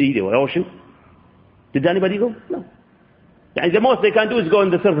of the sea, the ocean? Did anybody go? No. The most they can do is go on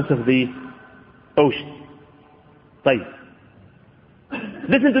the surface of the ocean.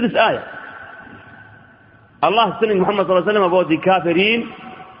 Listen to this ayah. Allah is telling Muhammad sallallahu alaihi wasallam about the kafirin,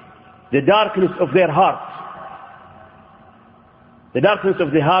 the darkness of their hearts. The darkness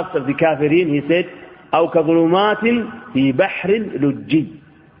of the hearts of the kafirin, he said, أو كظلمات في بحر لجي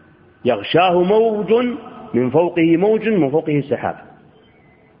يغشاه موج من فوقه موج من فوقه سحاب.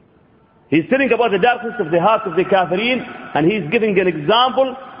 He's telling about the darkness of the hearts of the kafirin, and he's giving an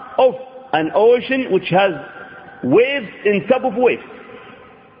example of an ocean which has waves in top of waves.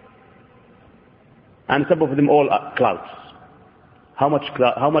 And some of them all are clouds. How much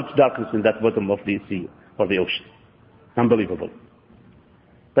darkness in that bottom of the sea or the ocean? Unbelievable.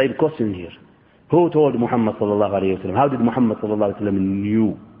 The question here. Who told Muhammad sallallahu alayhi wa sallam? How did Muhammad sallallahu alayhi wa sallam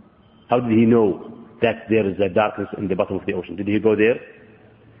knew? How did he know that there is a darkness in the bottom of the ocean? Did he go there?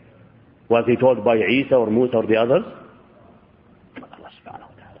 Was he told by Isa or Musa or the others? Allah subhanahu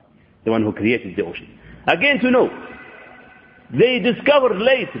wa ta'ala. The one who created the ocean. Again to know. They discovered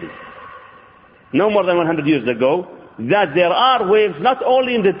lately, no more than 100 years ago, that there are waves not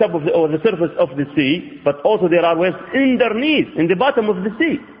only in the top of or the surface of the sea, but also there are waves underneath, in the bottom of the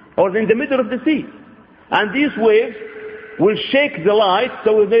sea, or in the middle of the sea. And these waves will shake the light,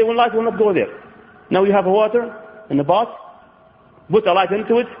 so the light will not go there. Now you have water in the bath, put a light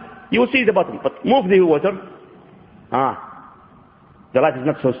into it, you will see the bottom. But move the water, the light is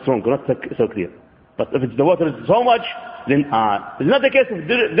not so strong, not so clear. But if the water is so much, then it's not the case of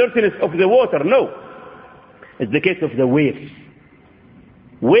dirtiness of the water, no. It's the case of the waves.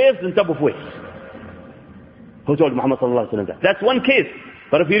 Waves on top of waves. Who told Muhammad sallallahu alaihi wasallam that? That's one case.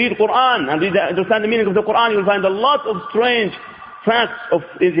 But if you read Quran and understand the meaning of the Quran, you'll find a lot of strange facts of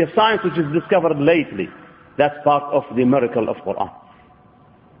the science which is discovered lately. That's part of the miracle of Quran.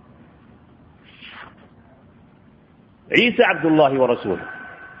 Isa Abdullah wa Rasul,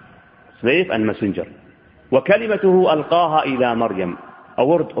 slave and messenger. وكلمته ألقاها إلى مريم. A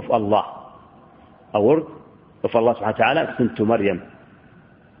word of Allah. A word of Allah subhanahu wa ta'ala sent to Maryam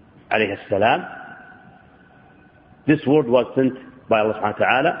alayhi salam. This word was sent by Allah subhanahu wa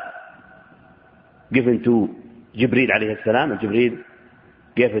ta'ala, given to Jibreel alayhi salam, and Jibreel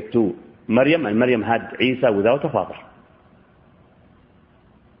gave it to Maryam, and Maryam had Isa without a father.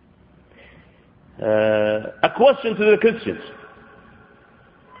 A question to the Christians.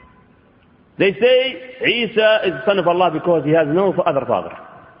 They say Isa is the son of Allah because he has no other father.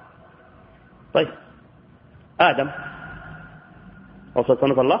 Right? Adam, also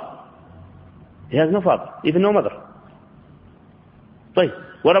son of Allah, he has no father, even no mother. Right?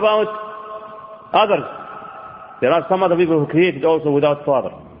 What about others? There are some other people who created also without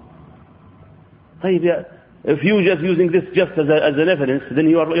father. Right? If you just using this just as an evidence, then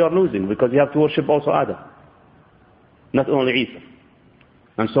you are losing, because you have to worship also Adam, not only Isa,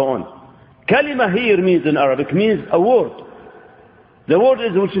 and so on. Kalima here means in Arabic, means a word. The word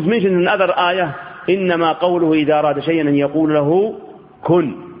is which is mentioned in another ayah, إنما قوله إذا أراد شيئا أن يقول له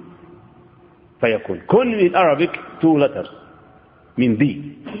كن فيكون. Kun in Arabic, 2 letters, mean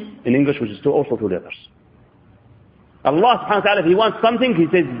be. In English, which is also 2 letters. Allah subhanahu wa ta'ala, if He wants something, He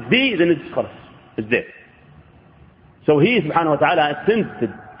says be, then it's khalas, it's there. So He subhanahu wa ta'ala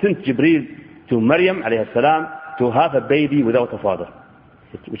sent Jibreel to Maryam alayhi salam to have a baby without a father,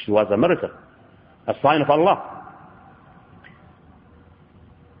 which was a miracle, a sign of Allah.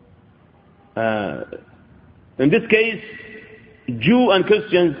 In this case, Jew and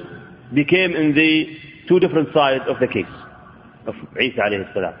Christians became in the 2 different sides of the case of Isa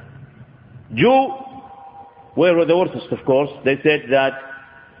alayhi salam. Jew were the worst, of course. They said that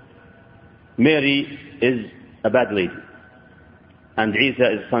Mary is a bad lady and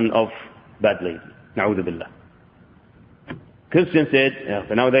Isa is son of bad lady. Na'udhu billah. Christians said,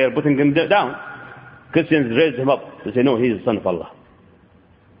 now they are putting him down. Christians raised him up. They say, no, he is the son of Allah.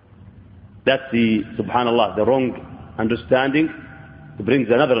 That's the, subhanallah, the wrong understanding. It brings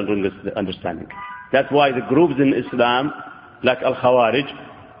another wrong understanding. That's why the groups in Islam, like Al-Khawarij,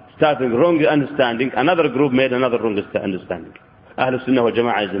 starting wrong understanding. Another group made another wrong understanding. Ahlul Sunnah wal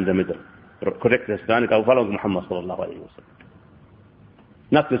Jama'ah is in the middle. Correct understanding, or following Muhammad sallallahu alayhi wa sallam.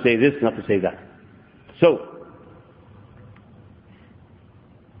 Not to say this, not to say that. So,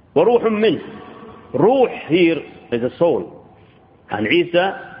 وَرُوحٌ مِّنْهُ. Ruh here is a soul. And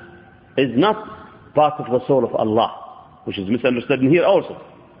Isa is not part of the soul of Allah, which is misunderstood in here also.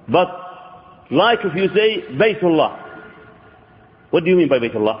 But, like if you say, Baytullah. What do you mean by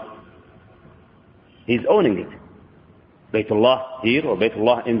Baytullah? He's owning it. Baytullah here, or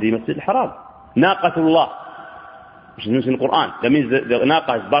Baytullah in the Masjid al-Haram. Naqatullah, which is mentioned in the Quran. That means the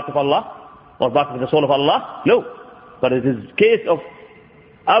Naqa is part of Allah, or part of the soul of Allah? No. But it is a case of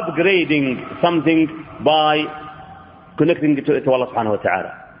upgrading something by connecting it to Allah subhanahu wa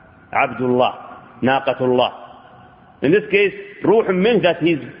ta'ala. Abdullah, Naqatullah. In this case, Ruh means that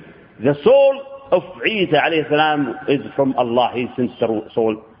he's the soul of Isa alayhi salam is from Allah. He sends the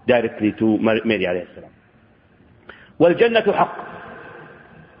soul directly to Mary alayhi salam. Well, Jannah haqq.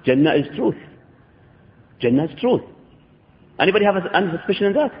 Jannah is truth. Jannah is truth. Anybody have any suspicion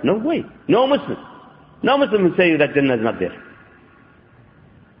in that? No way. No Muslim. No Muslim will say that Jannah is not there.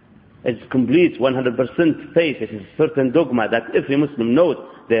 It's complete 100% faith. It is a certain dogma that every Muslim knows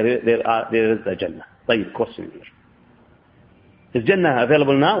there is a Jannah. طيب, question here. Is Jannah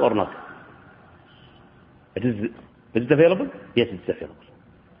available now or not? Is it available? Yes, it's available.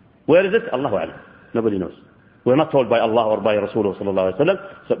 Where is it? Allahu A'lam. Nobody knows. We're not told by Allah or by Rasulullah sallallahu alaihi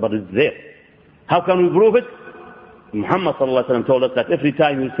wasallam, but it's there. How can we prove it? Muhammad sallallahu alaihi wasallam told us that every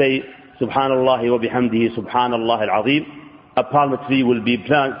time you say Subhanallah wa bihamdihi Subhanallah al-Azim, a palm tree will be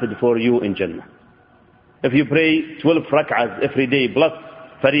planted for you in Jannah. If you pray 12 rak'ahs every day plus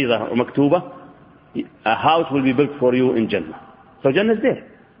faridah or maktuba, a house will be built for you in Jannah. So Jannah is there.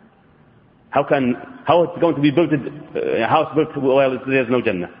 How it's going to be built, a house built while there's no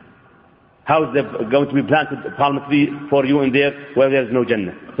Jannah? How is there going to be planted a palm tree for you in there where there's no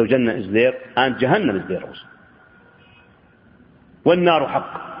Jannah? So Jannah is there, and Jahannam is there also. وَالنَّارُ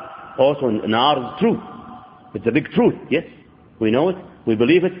حَقٌّ. Also, Nar is truth. It's a big truth, yes. We know it, we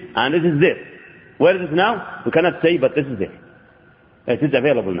believe it, and it is there. Where is it now? We cannot say, but this is there. It is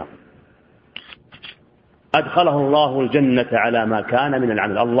available now. أَدْخَلَهُ اللَّهُ الْجَنَّةَ عَلَى مَا كَانَ مِنَ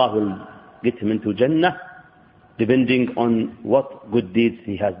الْعَمَلِ. Allah will get him into Jannah depending on what good deeds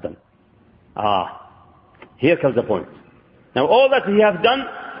he has done. Here comes the point. Now all that he has done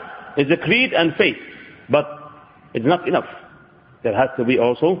is a creed and faith, but it's not enough. There has to be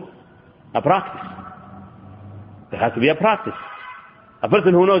also a practice. There has to be a practice. A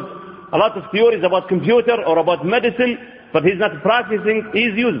person who knows a lot of theories about computer or about medicine, but he's not practicing,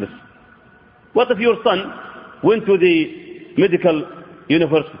 he's useless. What if your son went to the medical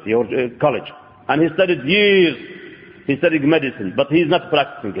university or college and he studied years, he studied medicine, but he's not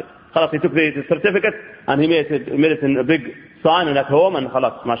practicing it. He took the certificate and he made it a big sign and at home and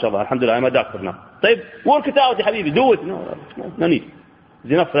خلاص, mashallah, alhamdulillah, I'm a doctor now. طيب, work it out, ya habibi, do it. No need.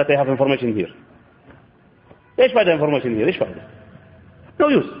 It's enough that I have information here. ايش فايدة information here? ايش فايدة? No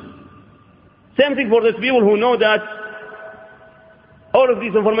use. Same thing for those people who know that all of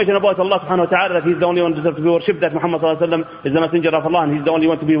this information about Allah subhanahu wa ta'ala, that He's the only one deserved to be worshipped, that Muhammad sallallahu alayhi wa sallam is the messenger of Allah and He's the only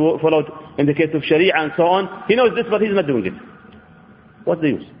one to be followed in the case of Sharia and so on. He knows this, but he's not doing it. What's the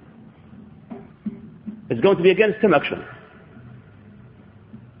use? It's going to be against him actually.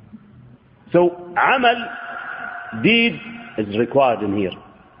 So, amal, deed, is required in here.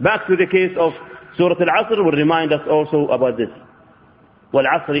 Back to the case of Surah Al-Asr will remind us also about this.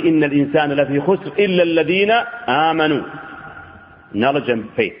 وَالْعَصْرِ إِنَّ الْإِنسَانَ لَفِي خُسْرٍ إِلَّا الَّذِينَ آمَنُوا. Knowledge and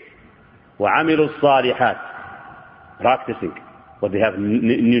faith. وَعَمِلُوا الصَّالِحَاتِ. Practicing what they have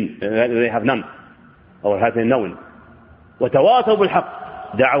none or have they known. وَتَوَاصَوْا بِالْحَقِّ.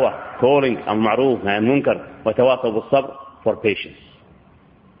 دعوة, calling, al-ma'ruf, nahy anil munkar. وَتَوَاصَوْا بِالصَّبْرِ, for patience,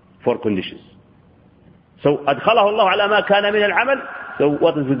 for conditions. So أدخله الله على ما كان من العمل. So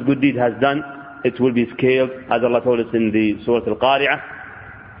what is this good deed has done? It will be scaled, as Allah told us in the Surah Al-Qari'ah.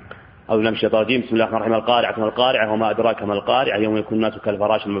 أو لم شيطان بسم الله الرحمن الرحيم. القارعة ما القارعة وما أدراك ما القارعة يوم يكون الناس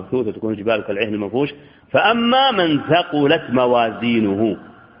كالفراش المبثوث وتكون الجبال كالعهن المنفوش. فأما من ثقلت موازينه,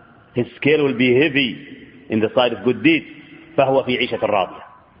 his scale will be heavy in the side of good deeds. فهو في عيشة راضية,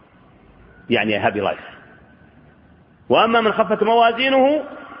 يعني a happy life. وأما من خفت موازينه,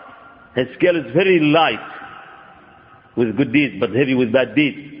 his scale is very light with good deeds but heavy with bad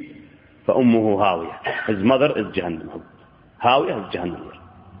deeds. فأمه هاوية, his mother is Jahannam. هاوية is Jahannam.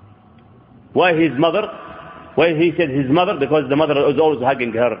 Why his mother? Why he said his mother? Because the mother is always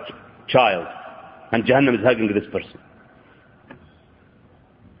hugging her child and Jahannam is hugging this person.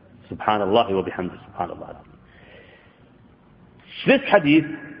 Subhanallah wa bihamdih. Subhanallah. This hadith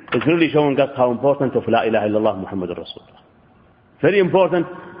is really showing us how important of La ilaha illallah Muhammadur Rasulullah. Very important,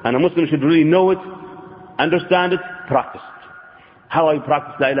 and a Muslim should really know it, understand it, practice it. How I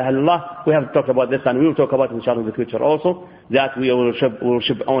practice La ilaha illallah, we have talked about this and we will talk about it inshallah in the future also, that we will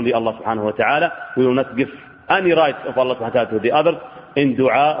worship only Allah subhanahu wa ta'ala. We will not give any rights of Allah subhanahu wa ta'ala to the others in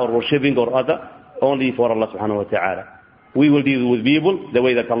dua or worshipping or other, only for Allah subhanahu wa ta'ala. We will deal with people the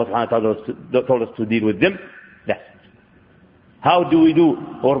way that Allah subhanahu wa ta'ala told us to deal with them. That's it. How do we do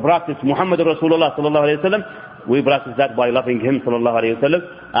or practice Muhammad Rasulullah sallallahu alayhi wa sallam? We practice that by loving him sallallahu alayhi wa sallam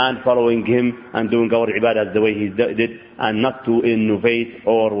and following him and doing our ibadah the way he did, and not to innovate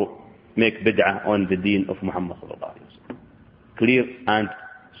or make bid'ah on the deen of Muhammad sallallahu alayhi wa sallam. Clear and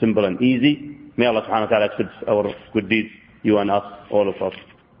simple and easy. May Allah subhanahu wa ta'ala accept our good deeds, you and us, all of us.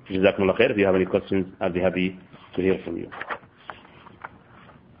 Jazakumullah khair. If you have any questions, I'll be happy to hear from you.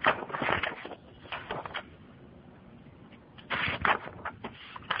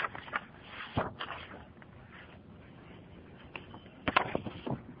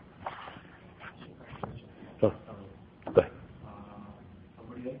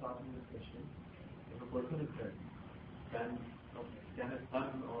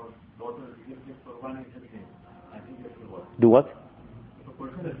 Do what?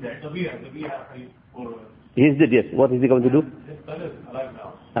 He is dead, yes. What is he going to do? His son is alive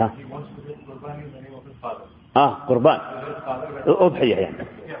now. He wants to give Qurban in the name of his father. Qurban. Udhiyah,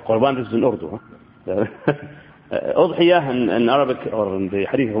 yeah. Qurban is in Urdu. Udhiyah in Arabic or in the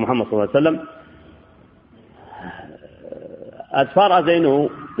hadith of Muhammad sallallahu alaihi wasallam. As far as I know,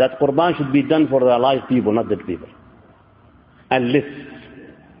 that Qurban should be done for the alive people, not dead people. Unless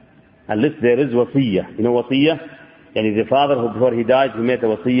there is wasiyah. You know wasiyah? And the father, who before he died, he made a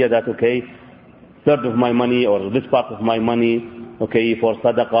wasiyah that, okay, third of my money or this part of my money, okay, for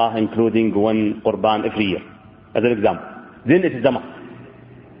sadaqah, including one Qurban every year, as an example. Then it is a must.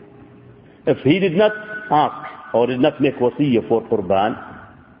 If he did not ask or did not make wasiyah for Qurban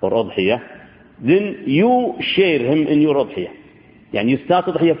or udhiyah, then you share him in your udhiyah. And you start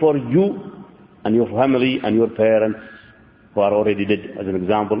udhiyah for you and your family and your parents who are already dead, as an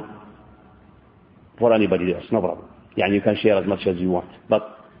example, for anybody else, no problem. And you can share as much as you want.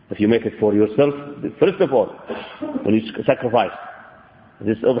 But if you make it for yourself, first of all, when you sacrifice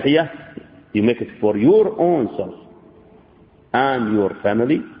this udhiyah, you make it for your own self and your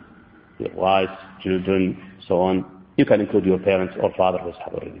family, your wives, children, so on. You can include your parents or father who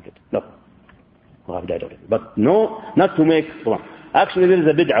have already died. No, who have died already. But no, not to make. Actually, there is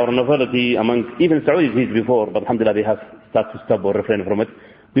a bid'ah or novelty among even Saudis before, but alhamdulillah they have started to stop or refrain from it.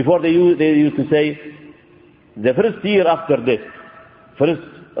 Before they used to say, the first year after death, first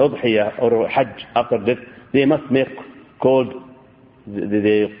udhiyah or hajj after death, they must make called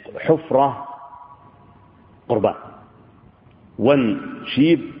the hufra qurban. One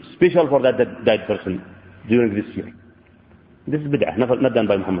sheep special for that died person during this year. This is bid'ah, not done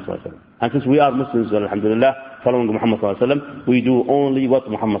by Muhammad sallallahu alaihi wasallam. And since we are Muslims, alhamdulillah, following Muhammad sallallahu alaihi wasallam, we do only what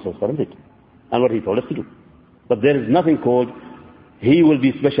Muhammad sallallahu alaihi wasallam did and what he told us to do. But there is nothing called he will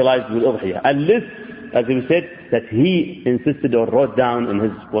be specialized with udhiyah, unless, as we said, that he insisted or wrote down in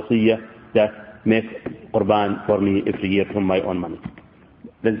his wasiyah that make qurban for me every year from my own money.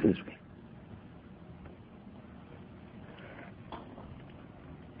 Then it's okay.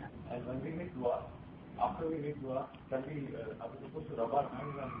 And when we make dua, after we make dua, can we put the rubber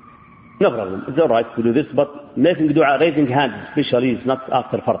hands and... No problem. It's all right to do this, but making dua, raising hands especially, is not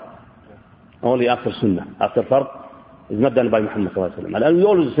after fard. Only after sunnah. After fard is not done by Muhammad sallallahu alaihi wasallam. And we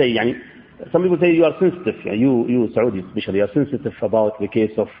always say, some people say you are sensitive. You Saudi especially, you are sensitive about the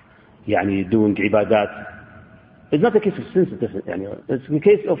case of doing ibadat. It's not a case of sensitive. It's a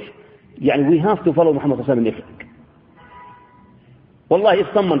case of we have to follow Muhammad sallallahu alaihi wasallam in everything. Wallahi, if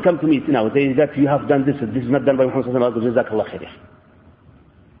someone comes to me now and says that you have done this is not done by Muhammad sallallahu alaihi wasallam, Jazakallah khair.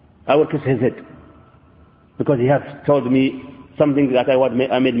 I will kiss his head, because he has told me something that I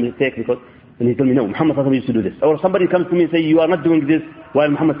made a mistake, because and he told me, no, Muhammad sallallahu alaihi wasallam used to do this. Or somebody comes to me and says, you are not doing this while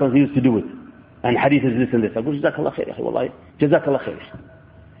Muhammad sallallahu alaihi wasallam used to do it. And hadith is this and this. I go, Jazakallah khair, wallahi, Jazakallah khair.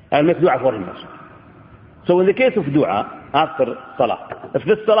 I'll make dua for him also. So in the case of dua, after salah, if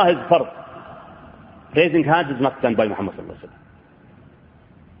this salah is fard, raising hands is not done by Muhammad sallallahu alaihi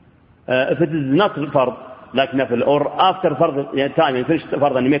wasallam. If it is not fard, like nafil, or after fard time, you finish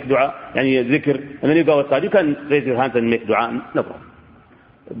fard and you make dua, dhikr, and then you go outside, you can raise your hands and make dua, no problem.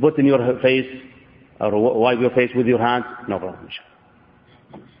 Put in your face, or wipe your face with your hands, no problem.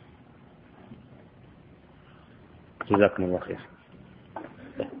 Jazakum Allah khair.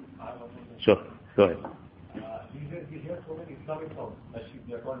 Sure, go ahead. We hear so many Islamic songs, nasheed,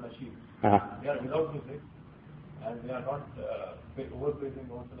 they are called nasheed. They are without music, and they are not overpraising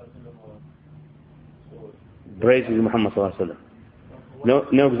Muhammad sallallahu alaihi wasallam. Praising Muhammad sallallahu alaihi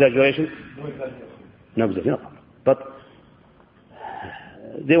wasallam. No exaggeration? No exaggeration. No exaggeration. But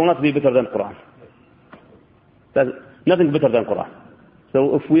they will not be better than Quran. There's nothing better than Quran.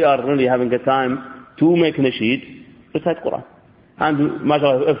 So if we are really having a time to make nasheed, recite Quran. And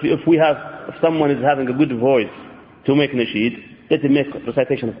if someone is having a good voice to make nasheed, let him make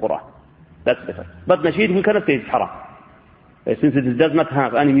recitation of Quran. That's better. But nasheed, we cannot say it's haram. Since it does not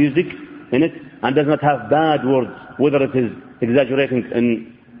have any music in it, and does not have bad words, whether it is exaggerating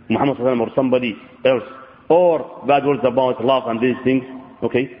in Muhammad sallallahu alaihi wasallam or somebody else, or bad words about love and these things,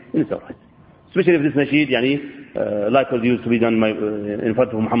 okay, it's alright. Especially if this nasheed, like was used to be done in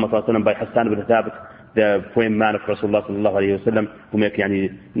front of Muhammad sallallahu alaihi wasallam by Hassan ibn Thabit, the poem man of Rasulullah sallallahu alaihi wasallam, who make shi'r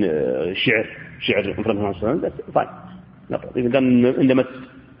in front of Muhammad sallallahu alaihi wasallam. That's fine. No problem. Even done in the masjid.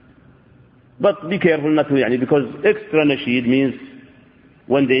 But be careful not to, because extra nasheed means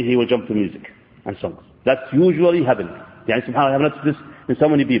one day he will jump to music and songs. That's usually happening. SubhanAllah, I have noticed this in so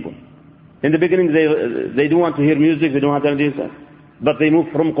many people. In the beginning, they don't want to hear music, they don't want to hear this, but they move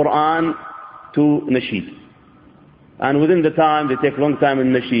from Quran to nasheed. And within the time, they take a long time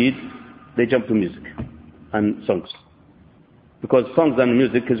in nasheed, they jump to music and songs. Because songs and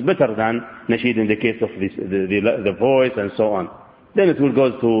music is better than nasheed in the case of the voice and so on. Then it will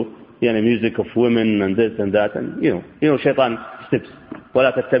go to music of women and this and that, and shaitan steps.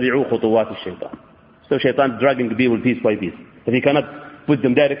 وَلَا تَتَّبِعُوا خُطُوَاتِ الشَّيْطَانِ. So shaitan dragging people piece by piece. If he cannot put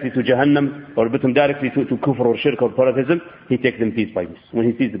them directly to Jahannam, or put them directly to kufr or shirk or polytheism, he takes them piece by piece. When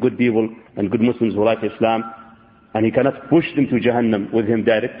he sees the good people and good Muslims who like Islam, and he cannot push them to Jahannam with him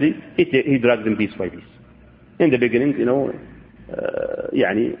directly, he drags them piece by piece. In the beginning,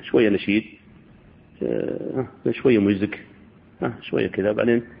 شوية نشيد, شوية music, شوية كذا,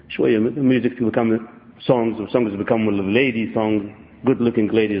 بعدين شوية music to become songs become lady songs, good looking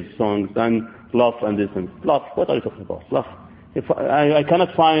ladies songs, and love and this and love. What are you talking about? Love. If I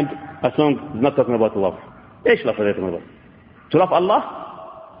cannot find a song that's not talking about love. ايش love are you talking about? To love Allah?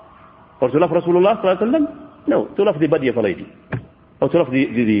 Or to love Rasulullah sallallahu alaihi wasallam? No, to love the body of a lady. Or to love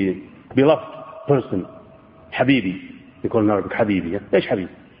the beloved person. Habibi. We call in Arabic Habibi. ايش Habibi?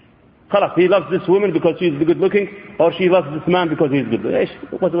 خلاص, he loves this woman because she is good looking, or she loves this man because he is good looking.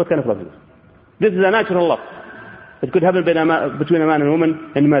 What kind of love is this? This is a natural love. It could happen between a man and a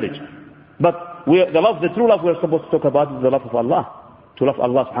woman in marriage. But the true love we're supposed to talk about is the love of Allah. To love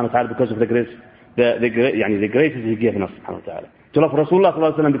Allah subhanahu wa ta'ala because of the grace, the graces He gave us subhanahu wa ta'ala. To love Rasulullah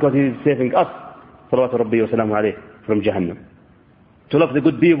sallallahu alayhi wa sallam because He is saving us, salawatu rabbi wa salamu alayhi, from Jahannam. to love the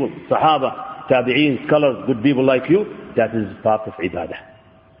good people, Sahaba, Tabi'een, scholars, good people like you, that is part of ibadah.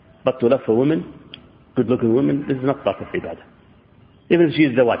 But to love for women, good-looking women, this is not part of ibadah. Even if she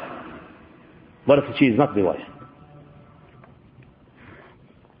is the wife. What if she is not the wife?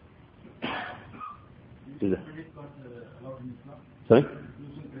 Sorry?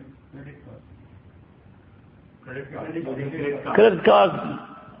 Credit cards,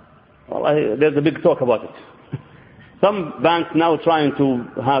 well, there's a big talk about it. Some banks now trying to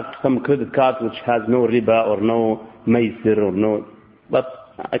have some credit card which has no riba or no maysir or no, but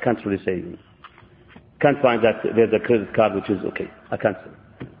I can't really say. Can't find that there's a credit card which is okay. I can't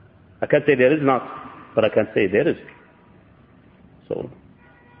say. I can't say there is not, but I can say there is. So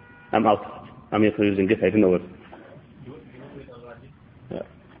I'm out. I'm here for using it. I don't know it. Yeah.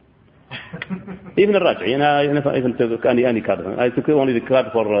 Even the Raj'i, I even took any card. I took only the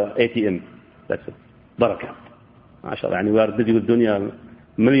card for ATM. That's it. Barakah. MashaAllah. We are busy with dunya,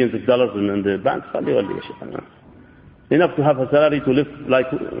 millions of dollars in the banks. Enough to have a salary to live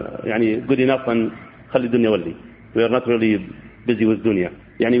like, good enough and khali dunya wali. We are not really busy with dunya.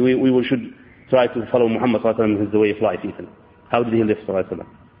 We should try to follow Muhammad sallallahu alaihi wasallam, his way of life even. How did he live sallallahu alaihi wasallam?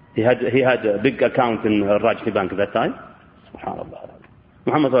 He had a big account in Rajhi Bank at that time. Subhanallah.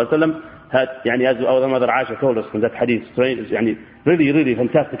 Muhammad sallallahu alaihi wasallam had, as our mother Aisha told us in that hadith, really, really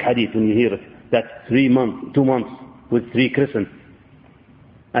fantastic hadith when you hear it, that 2 months with 3 crescents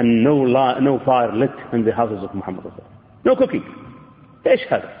and no fire lit in the houses of Muhammad sallallahu alaihi wasallam. No cooking. ايش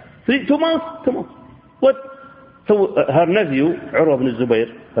هذا? 2 months? 2 months. What? So her nephew, Urwa ibn Zubayr,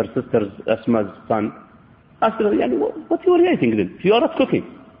 her sister's Asma's son, asked her, what you are eating then? You are not cooking.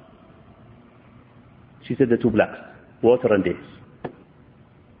 She said the 2 blacks, water and dates.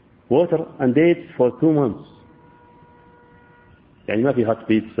 Water and dates for 2 months. ما في hot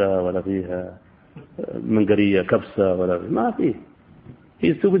pizza ولا فيها منقرية كبسة ولا ما في. He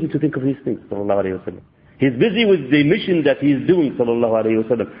is too busy to think of these things, sallallahu alayhi wa sallam. He is busy with the mission that he is doing, sallallahu alayhi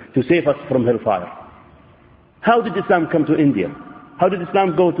wa sallam, to save us from hellfire. How did Islam come to India? How did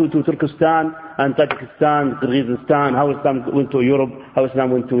Islam go to Turkestan and Tajikistan, Kyrgyzstan? How Islam went to Europe? How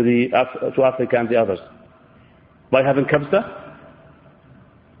Islam went to Africa and the others? By having kabsa?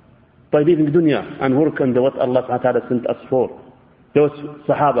 By leaving dunya and work on what Allah subhanahu wa ta'ala sent us for. Those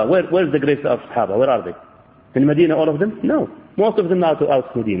Sahaba, where's the greatest of Sahaba? Where are they? In Medina, all of them? No. Most of them are out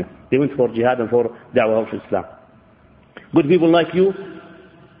of Medina. They went for jihad and for da'wah of Islam. Good people like you,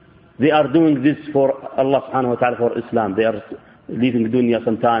 they are doing this for Allah subhanahu wa ta'ala, for Islam. They are leaving dunya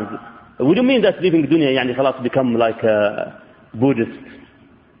sometimes. We don't mean that leaving dunya, khalas become like Buddhists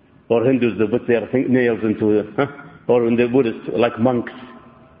or Hindus that put their nails into, or in the Buddhists like monks,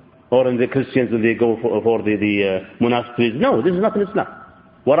 or in the Christians they go for the monasteries. No, this is not in Islam.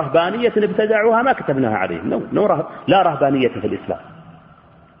 ورهبانية ابتدعوها ما كتبناها عليهم. No, لا رهبانية في الإسلام.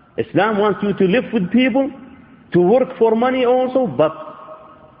 Islam wants you to live with people, to work for money also, but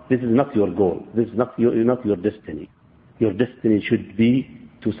this is not your goal. This is not your destiny. Your destiny should be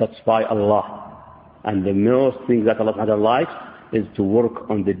to satisfy Allah. And the most thing that Allah likes is to work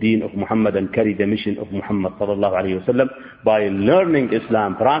on the deen of Muhammad and carry the mission of Muhammad sallallahu alayhi wa sallam by learning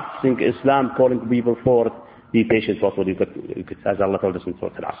Islam, practicing Islam, calling people forth. Be patient also, as Allah told us in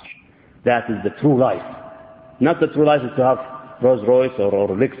Surah Al-Asr. That is the true life. Not the true life is to have Rolls Royce or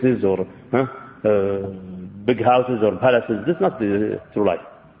Lexus or big houses or palaces. This is not the true life.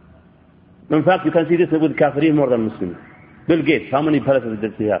 In fact, you can see this with Kafirin more than Muslims. Bill Gates, how many palaces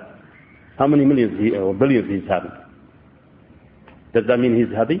does he have? How many millions or billions he's having? Does that mean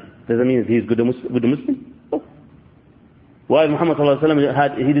he's happy? Does that mean he's good Muslim? No. While Muhammad sallallahu alaihi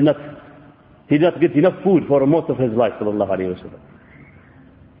wasallam he did not get enough food for most of his life, sallallahu alaihi wasallam.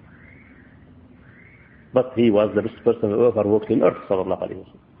 But he was the best person who ever walked on earth, sallallahu alaihi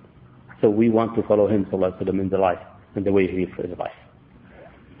wasallam. So we want to follow him, sallallahu alaihi wasallam, in the life, in the way he lived his life.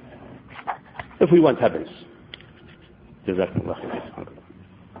 If we want happiness. جزاكم الله خير.